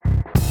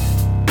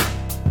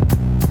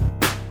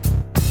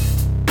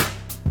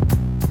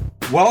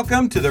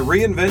Welcome to the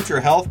Reinvent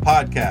Your Health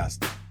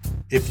podcast.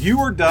 If you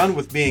are done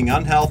with being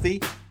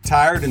unhealthy,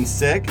 tired, and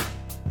sick,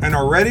 and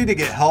are ready to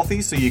get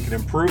healthy so you can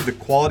improve the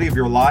quality of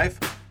your life,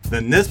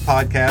 then this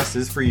podcast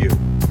is for you.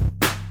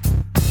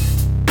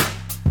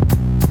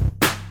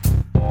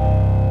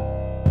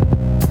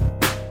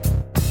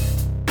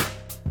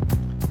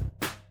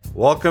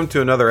 Welcome to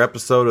another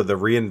episode of the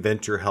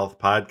Reinvent Your Health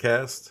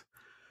podcast.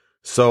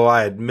 So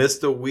I had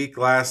missed a week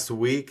last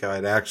week.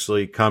 I'd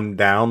actually come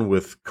down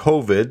with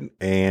COVID,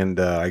 and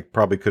I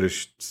probably could have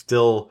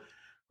still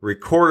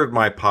recorded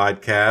my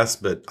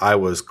podcast, but I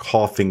was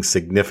coughing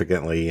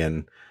significantly,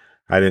 and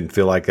I didn't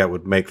feel like that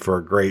would make for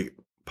a great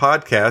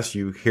podcast,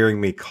 you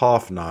hearing me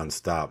cough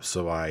nonstop.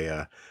 So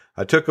I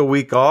took a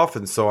week off,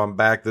 and so I'm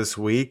back this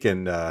week,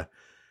 and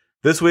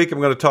this week I'm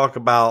going to talk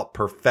about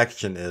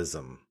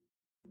perfectionism.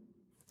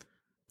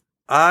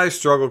 I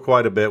struggle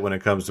quite a bit when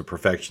it comes to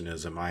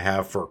perfectionism. I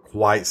have for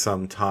quite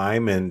some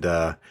time. And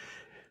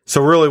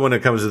so really when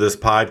it comes to this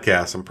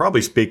podcast, I'm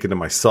probably speaking to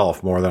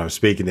myself more than I'm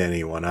speaking to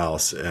anyone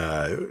else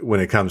when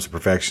it comes to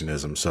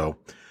perfectionism. So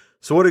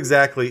what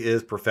exactly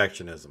is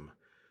perfectionism?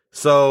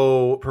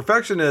 So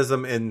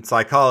perfectionism in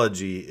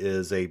psychology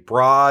is a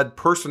broad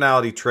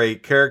personality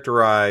trait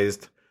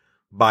characterized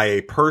by a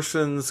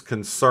person's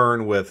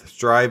concern with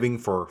striving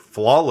for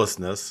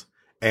flawlessness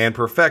and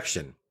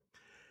perfection.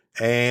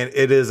 And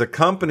it is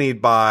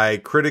accompanied by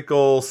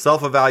critical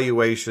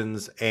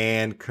self-evaluations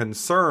and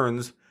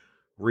concerns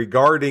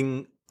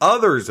regarding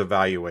others'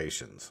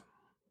 evaluations.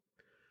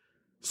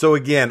 So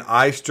again,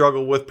 I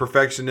struggle with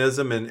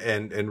perfectionism,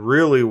 and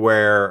really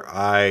where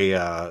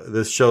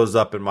this shows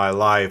up in my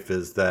life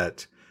is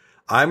that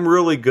I'm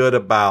really good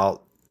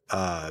about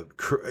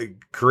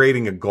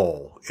creating a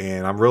goal,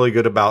 and I'm really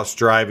good about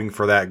striving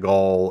for that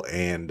goal.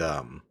 And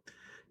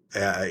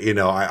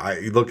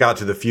I look out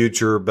to the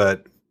future,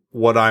 but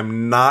what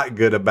I'm not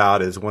good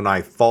about is when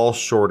I fall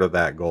short of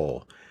that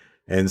goal.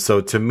 And so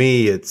to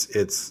me, it's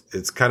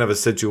kind of a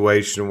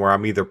situation where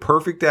I'm either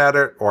perfect at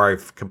it or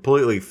I've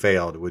completely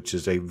failed, which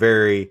is a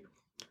very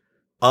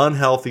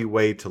unhealthy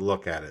way to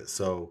look at it.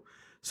 So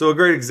a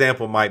great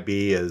example might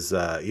be is,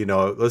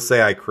 let's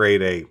say I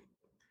create a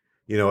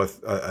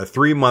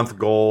 3-month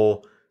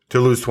goal to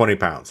lose 20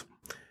 pounds.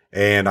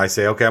 And I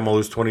say, okay, I'm going to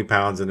lose 20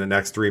 pounds in the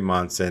next 3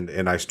 months.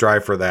 And I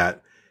strive for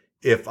that.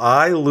 If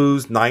I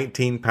lose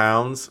 19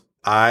 pounds,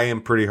 I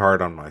am pretty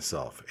hard on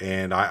myself,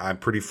 and I'm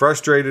pretty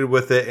frustrated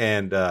with it,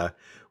 and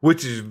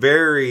which is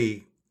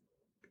very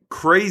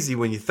crazy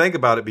when you think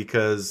about it,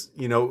 because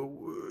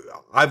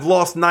I've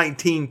lost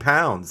 19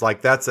 pounds.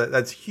 Like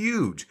that's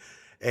huge,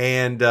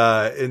 and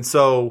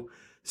so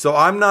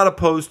I'm not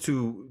opposed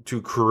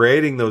to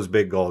creating those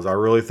big goals. I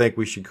really think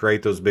we should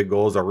create those big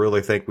goals. I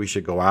really think we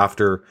should go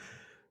after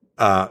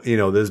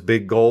those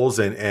big goals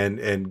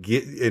and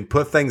get and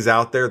put things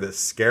out there that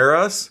scare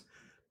us.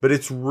 But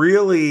it's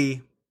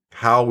really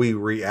how we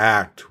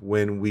react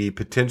when we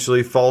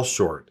potentially fall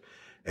short.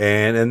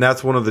 And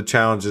that's one of the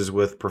challenges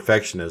with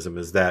perfectionism,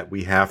 is that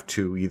we have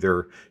to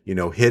either,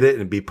 hit it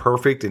and be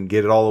perfect and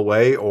get it all the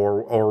way,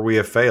 or we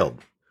have failed.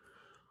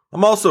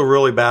 I'm also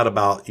really bad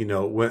about,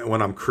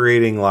 when I'm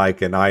creating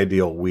like an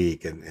ideal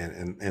week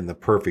and the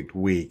perfect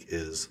week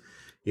is,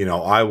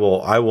 I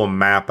will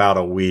map out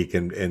a week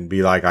and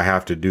be like, I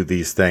have to do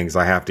these things.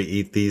 I have to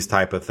eat these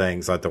type of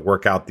things. I have to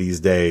work out these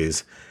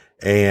days.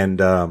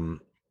 And,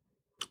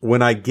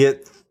 when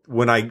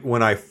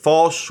I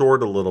fall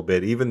short a little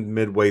bit, even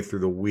midway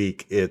through the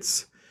week,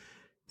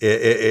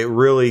 it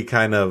really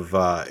kind of,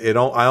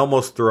 I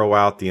almost throw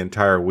out the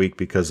entire week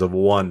because of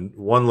one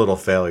little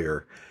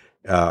failure,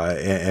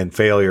 and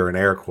failure in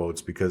air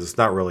quotes, because it's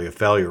not really a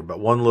failure, but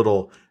one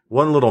little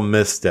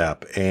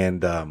misstep.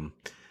 And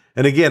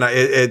again,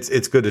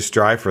 it's good to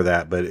strive for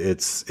that, but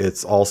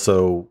it's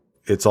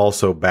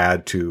also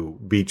bad to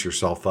beat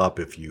yourself up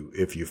if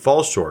you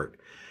fall short.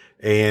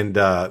 And,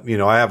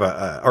 I have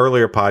a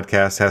earlier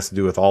podcast has to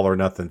do with all or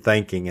nothing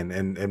thinking,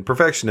 and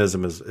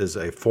perfectionism is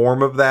a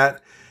form of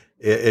that.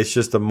 It's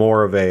just a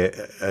more of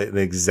an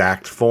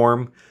exact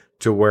form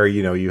to where,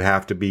 you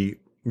have to be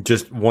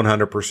just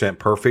 100%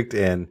 perfect.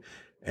 And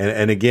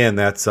again,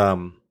 that's,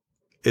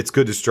 it's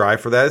good to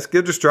strive for that. It's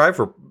good to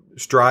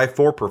strive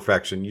for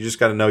perfection. You just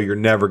got to know you're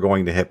never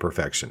going to hit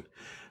perfection.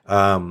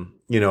 But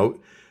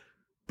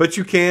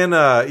you can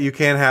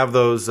have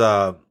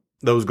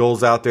those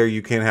goals out there.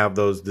 You can have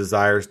those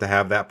desires to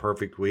have that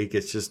perfect week.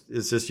 It's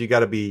just, you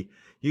gotta be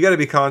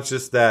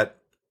conscious that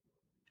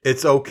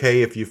it's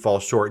okay if you fall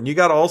short. And you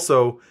gotta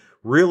also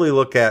really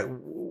look at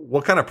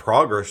what kind of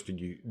progress did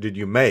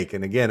you make?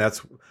 And again,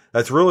 that's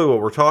really what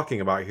we're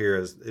talking about here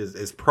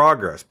is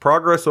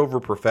progress over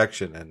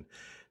perfection.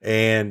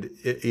 And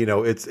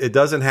it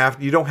doesn't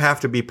have, you don't have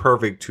to be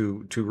perfect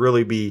to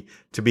really be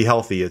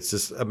healthy. It's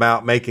just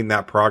about making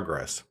that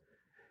progress.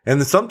 And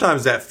then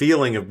sometimes that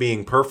feeling of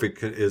being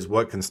perfect is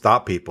what can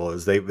stop people,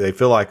 is they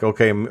feel like,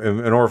 okay, in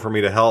order for me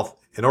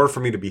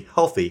to be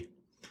healthy,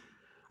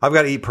 I've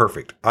got to eat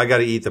perfect. I got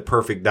to eat the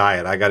perfect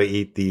diet. I got to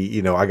eat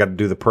I got to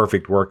do the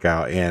perfect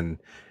workout. And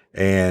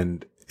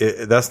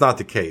that's not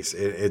the case.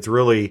 It's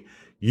really,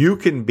 you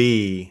can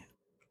be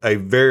a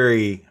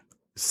very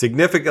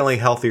significantly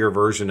healthier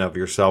version of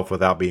yourself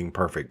without being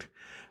perfect.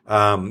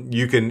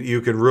 You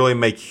can really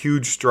make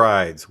huge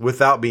strides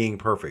without being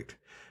perfect.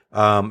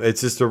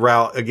 It's just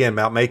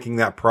about making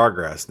that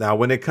progress. Now,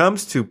 when it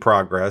comes to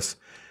progress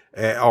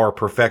or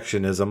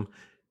perfectionism,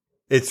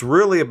 it's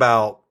really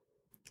about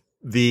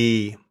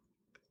the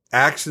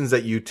actions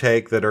that you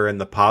take that are in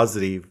the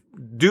positive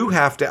do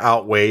have to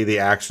outweigh the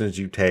actions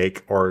you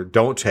take or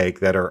don't take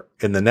that are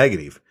in the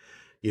negative.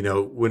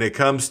 When it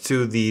comes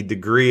to the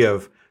degree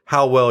of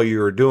how well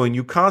you're doing,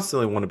 you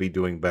constantly want to be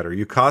doing better.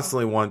 You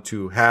constantly want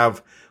to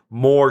have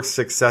more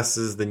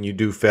successes than you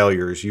do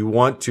failures. You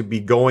want to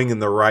be going in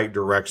the right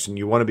direction.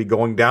 You want to be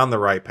going down the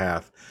right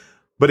path.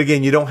 But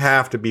again, you don't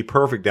have to be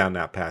perfect down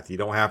that path. You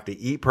don't have to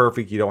eat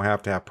perfect. You don't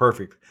have to have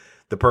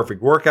the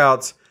perfect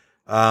workouts.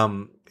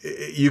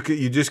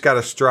 You just got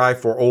to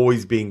strive for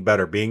always being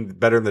better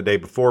than the day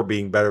before,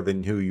 being better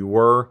than who you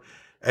were.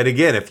 And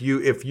again, if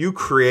you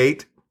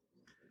create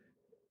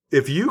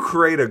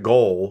a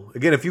goal,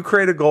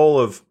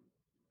 of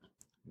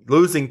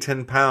losing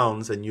 10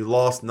 pounds and you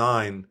lost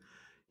 9,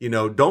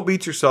 don't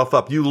beat yourself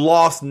up. You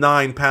lost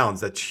 9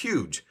 pounds. That's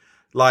huge.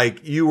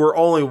 Like, you were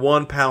only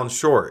 1 pound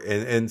short.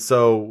 And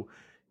so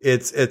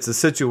it's a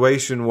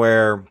situation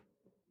where,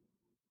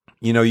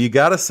 you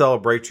got to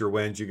celebrate your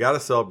wins. You got to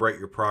celebrate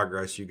your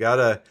progress. You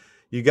got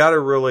to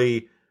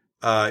really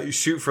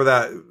shoot for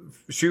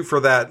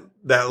that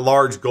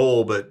large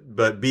goal,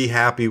 but be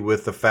happy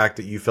with the fact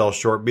that you fell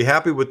short. Be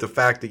happy with the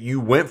fact that you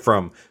went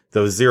from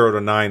those 0 to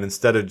 9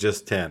 instead of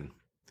just 10.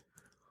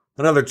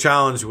 Another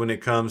challenge when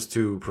it comes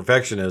to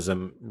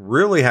perfectionism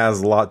really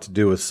has a lot to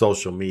do with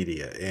social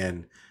media.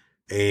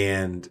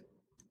 And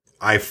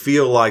I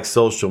feel like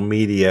social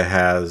media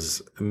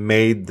has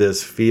made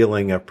this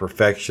feeling of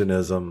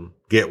perfectionism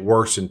get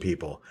worse in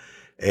people.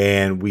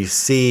 And we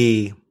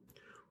see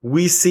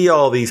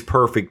all these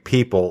perfect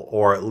people,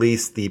 or at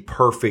least the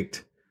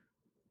perfect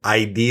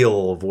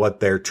ideal of what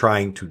they're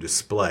trying to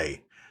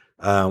display.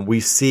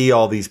 We see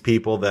all these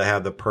people that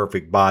have the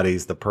perfect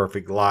bodies, the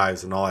perfect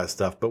lives, and all that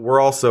stuff. But we're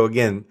also,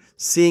 again,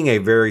 seeing a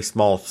very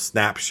small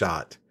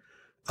snapshot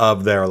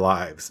of their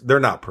lives. They're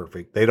not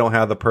perfect. They don't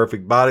have the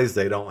perfect bodies.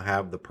 They don't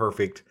have the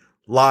perfect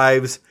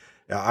lives.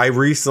 I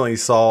recently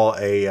saw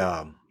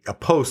a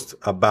post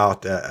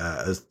about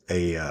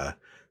a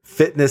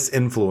fitness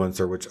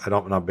influencer, which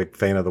I'm not a big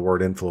fan of the word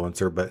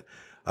influencer, but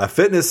a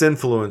fitness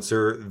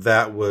influencer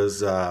that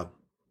was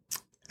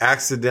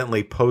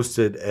accidentally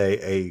posted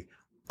a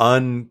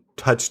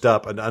untouched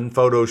up, an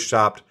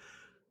unphotoshopped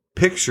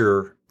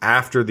picture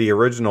after the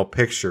original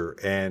picture.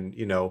 And,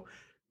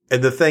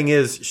 and the thing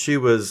is, she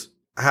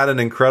had an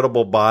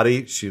incredible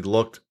body. She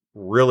looked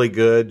really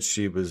good.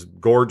 She was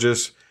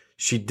gorgeous.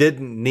 She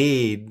didn't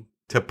need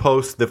to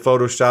post the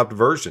photoshopped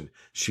version.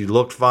 She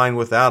looked fine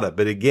without it.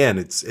 But again,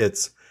 it's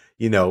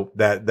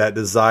that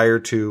desire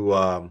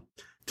to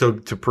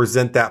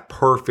present that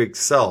perfect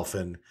self.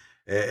 And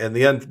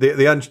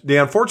the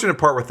unfortunate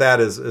part with that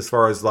is, as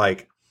far as,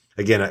 like,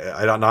 again,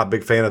 I'm not a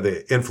big fan of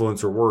the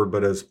influencer word,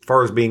 but as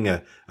far as being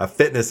a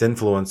fitness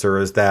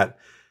influencer, is that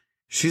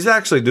she's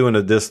actually doing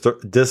a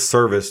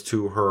disservice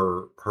to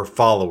her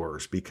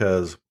followers,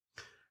 because,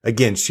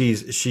 again,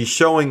 she's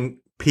showing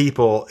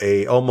people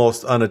a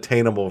almost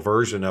unattainable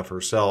version of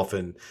herself.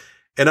 And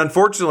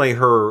unfortunately,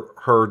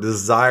 her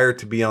desire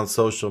to be on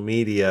social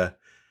media,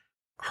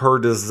 her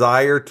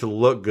desire to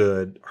look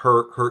good,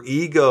 her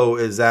ego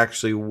is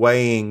actually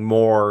weighing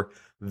more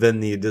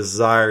than the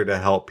desire to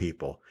help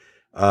people.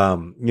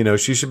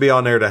 She should be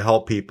on there to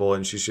help people,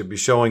 and she should be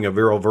showing a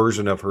virile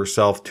version of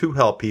herself to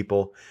help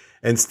people,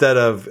 instead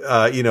of,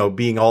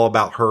 being all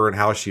about her and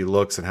how she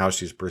looks and how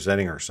she's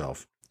presenting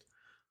herself.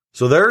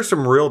 So there are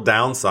some real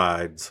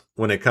downsides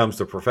when it comes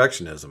to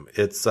perfectionism.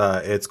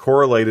 It's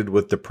correlated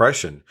with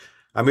depression.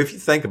 I mean, if you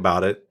think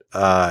about it,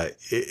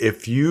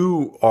 if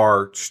you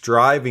are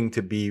striving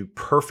to be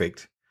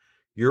perfect,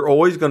 you're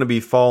always going to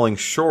be falling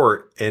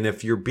short. And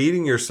if you're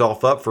beating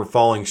yourself up for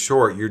falling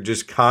short, you're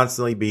just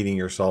constantly beating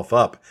yourself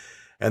up.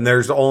 And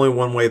there's only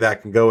one way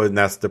that can go, and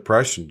that's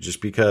depression,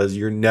 just because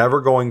you're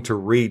never going to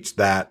reach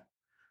that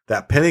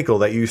pinnacle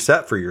that you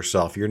set for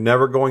yourself. You're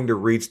never going to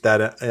reach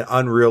that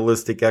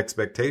unrealistic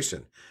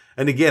expectation.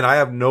 And again, I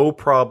have no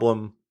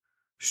problem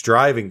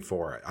striving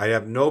for it. I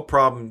have no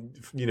problem,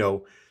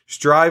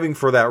 striving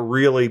for that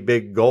really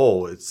big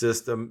goal. It's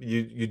just,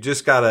 you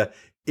just gotta,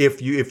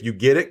 if you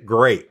get it,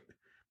 great.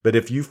 But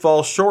if you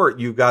fall short,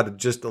 you've got to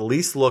just at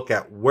least look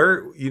at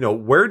where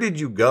did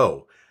you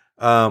go?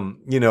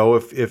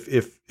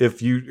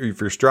 If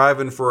you're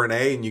striving for an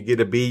A and you get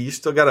a B, you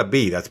still got a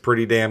B. That's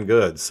pretty damn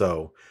good.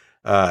 So,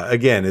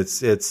 again,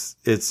 it's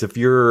if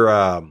you're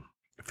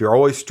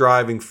always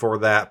striving for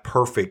that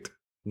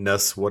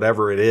perfectness,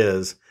 whatever it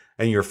is,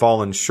 and you're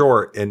falling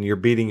short and you're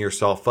beating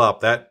yourself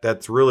up,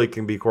 that's really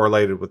can be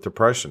correlated with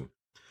depression.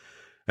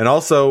 And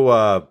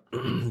also,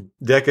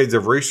 decades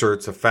of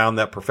research have found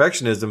that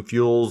perfectionism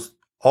fuels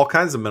all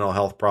kinds of mental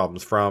health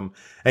problems, from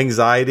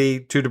anxiety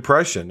to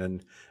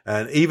depression.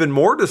 And even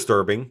more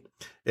disturbing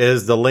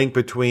is the link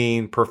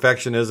between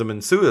perfectionism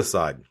and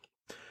suicide.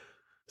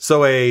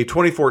 So a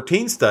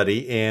 2014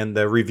 study in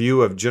the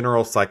Review of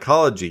General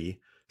Psychology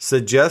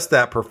suggests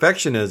that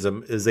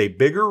perfectionism is a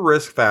bigger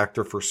risk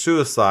factor for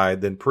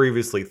suicide than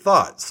previously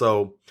thought.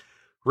 So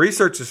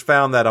researchers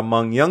found that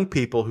among young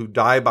people who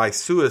die by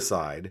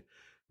suicide,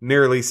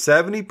 nearly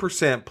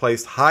 70%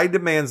 placed high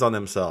demands on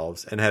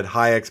themselves and had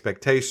high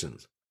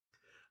expectations.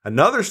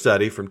 Another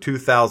study from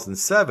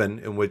 2007,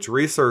 in which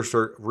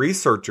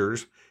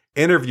researchers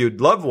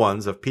interviewed loved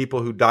ones of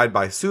people who died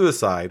by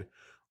suicide,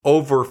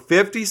 over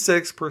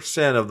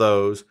 56% of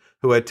those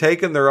who had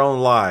taken their own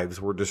lives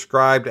were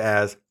described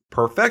as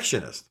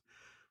perfectionists.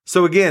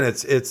 So again,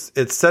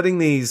 it's setting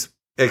these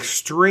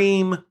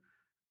extreme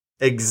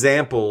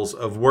examples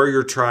of where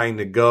you're trying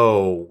to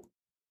go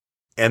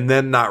and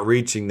then not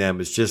reaching them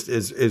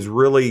is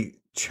really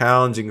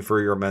challenging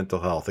for your mental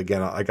health.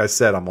 Again, like I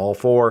said, I'm all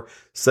for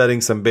setting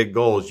some big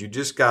goals. You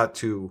just got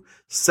to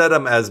set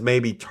them as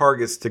maybe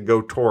targets to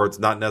go towards,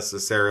 not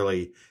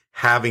necessarily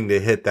having to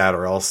hit that,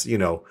 or else,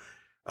 you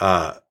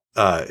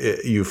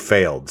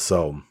failed.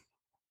 So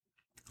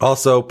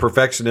also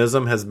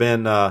perfectionism has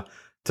been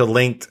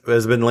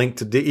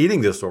linked to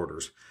eating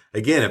disorders.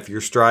 Again, if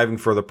you're striving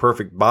for the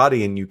perfect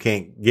body and you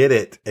can't get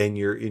it and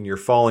you're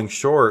falling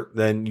short,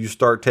 then you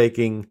start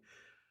taking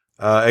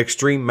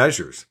extreme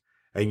measures,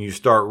 and you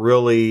start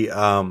really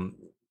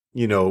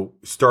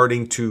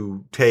starting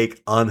to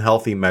take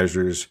unhealthy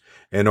measures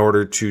in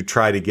order to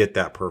try to get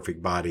that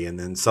perfect body. And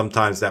then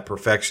sometimes that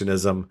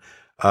perfectionism,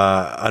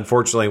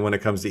 unfortunately, when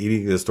it comes to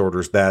eating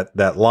disorders,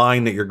 that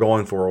line that you're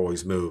going for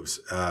always moves.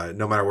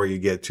 No matter where you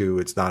get to,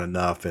 it's not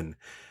enough. And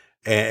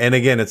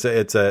again, it's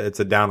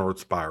a downward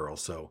spiral.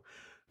 So,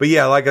 but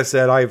yeah, like I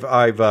said,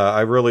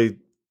 I really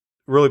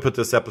put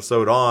this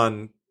episode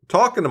on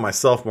talking to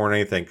myself more than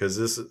anything, because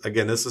this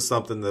is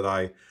something that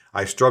I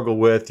struggle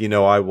with.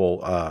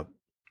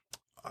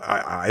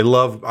 I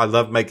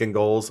love making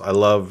goals. I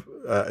love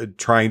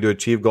trying to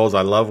achieve goals.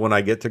 I love when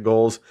I get to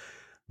goals,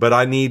 but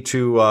I need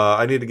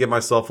to give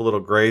myself a little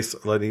grace.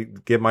 Let me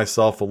give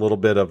myself a little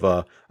bit of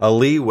a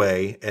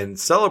leeway and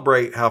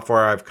celebrate how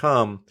far I've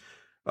come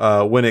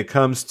when it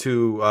comes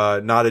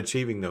to not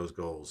achieving those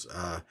goals.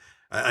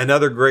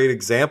 Another great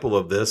example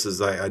of this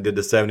is I did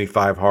the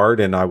 75 hard,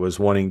 and I was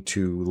wanting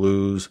to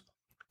lose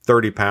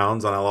 30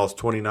 pounds, and I lost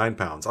 29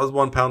 pounds. I was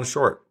 1 pound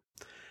short.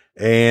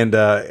 And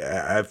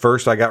at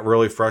first I got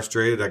really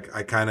frustrated.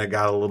 I kind of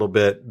got a little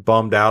bit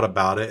bummed out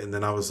about it. And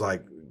then I was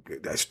like,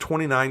 that's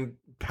 29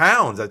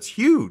 pounds. That's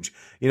huge.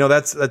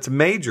 That's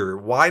major.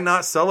 Why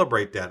not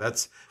celebrate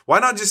that? Why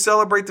not just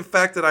celebrate the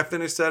fact that I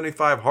finished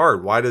 75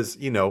 hard? Why does,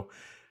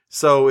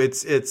 so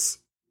it's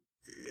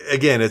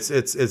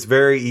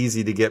very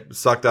easy to get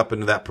sucked up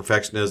into that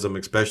perfectionism,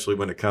 especially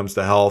when it comes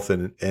to health.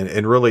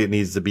 And really it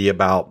needs to be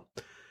about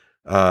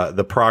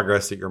the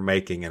progress that you're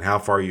making and how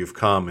far you've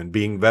come, and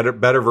being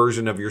better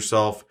version of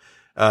yourself,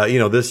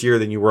 this year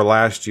than you were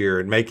last year,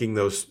 and making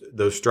those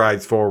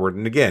strides forward.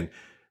 And again,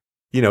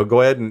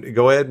 go ahead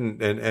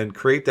and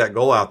create that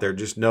goal out there.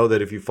 Just know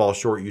that if you fall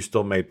short, you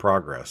still made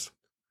progress.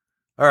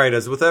 All right.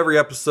 As with every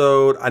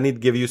episode, I need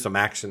to give you some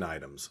action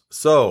items.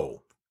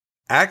 So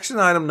action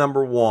item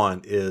number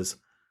 1 is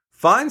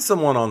find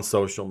someone on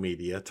social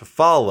media to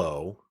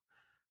follow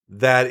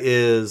that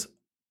is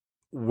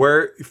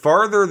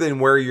farther than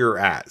where you're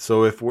at.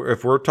 So if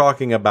we're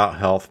talking about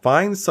health,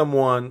 find some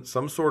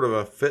sort of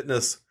a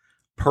fitness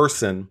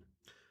person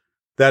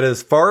that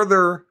is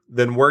farther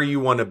than where you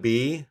want to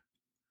be,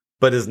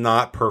 but is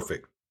not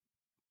perfect.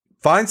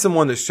 Find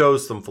someone that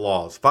shows some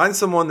flaws. Find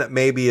someone that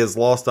maybe has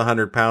lost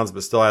 100 pounds,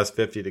 but still has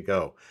 50 to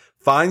go.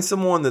 Find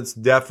someone that's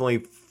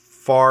definitely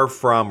far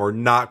from or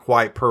not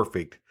quite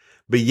perfect,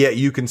 but yet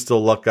you can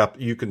still look up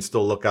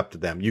to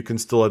them. You can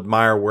still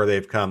admire where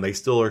they've come. They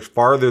still are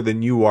farther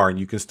than you are, and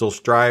you can still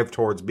strive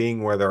towards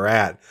being where they're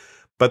at,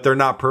 but they're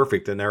not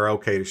perfect, and they're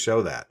okay to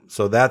show that.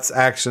 So that's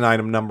action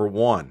item number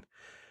 1.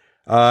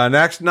 And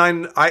action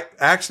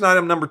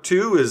item number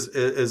 2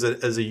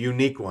 is a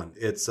unique one.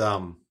 It's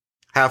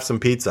have some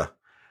pizza.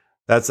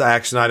 That's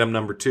action item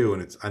number 2.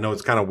 And I know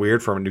it's kind of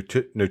weird from a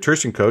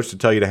nutrition coach to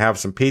tell you to have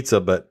some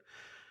pizza, but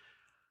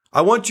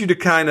I want you to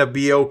kind of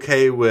be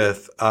okay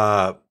with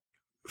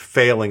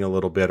failing a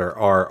little bit,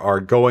 or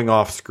going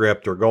off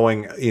script, or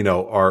going,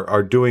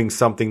 are doing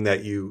something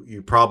that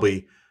you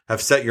probably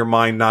have set your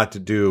mind not to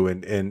do.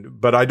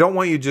 But I don't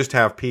want you to just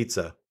have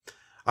pizza.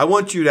 I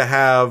want you to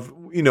have,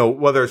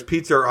 whether it's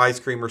pizza or ice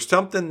cream or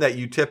something that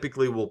you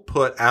typically will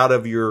put out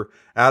of your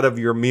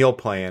meal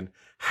plan,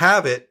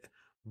 have it,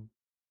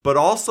 but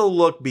also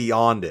look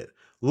beyond it.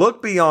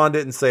 Look beyond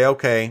it and say,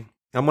 okay,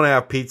 I'm going to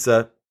have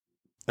pizza.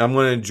 I'm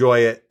going to enjoy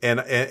it, and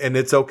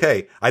it's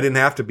okay. I didn't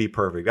have to be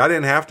perfect. I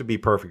didn't have to be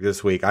perfect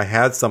this week. I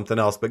had something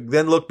else, but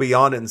then look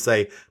beyond it and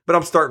say, but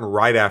I'm starting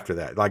right after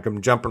that. Like,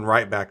 I'm jumping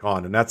right back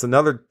on. And that's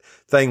another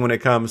thing when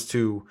it comes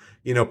to,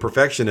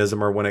 perfectionism,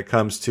 or when it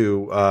comes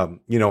to,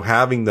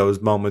 having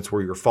those moments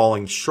where you're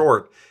falling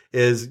short,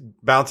 is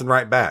bouncing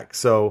right back.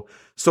 So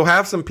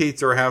have some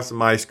pizza or have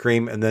some ice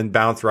cream and then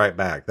bounce right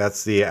back.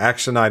 That's the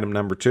action item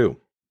number 2.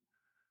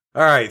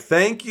 All right.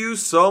 Thank you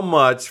so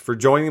much for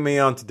joining me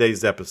on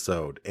today's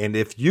episode. And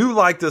if you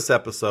like this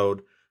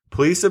episode,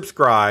 please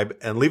subscribe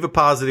and leave a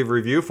positive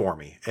review for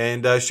me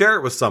and share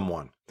it with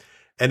someone.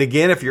 And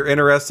again, if you're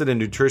interested in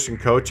nutrition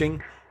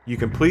coaching, you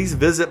can please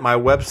visit my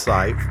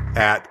website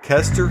at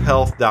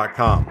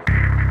kesterhealth.com.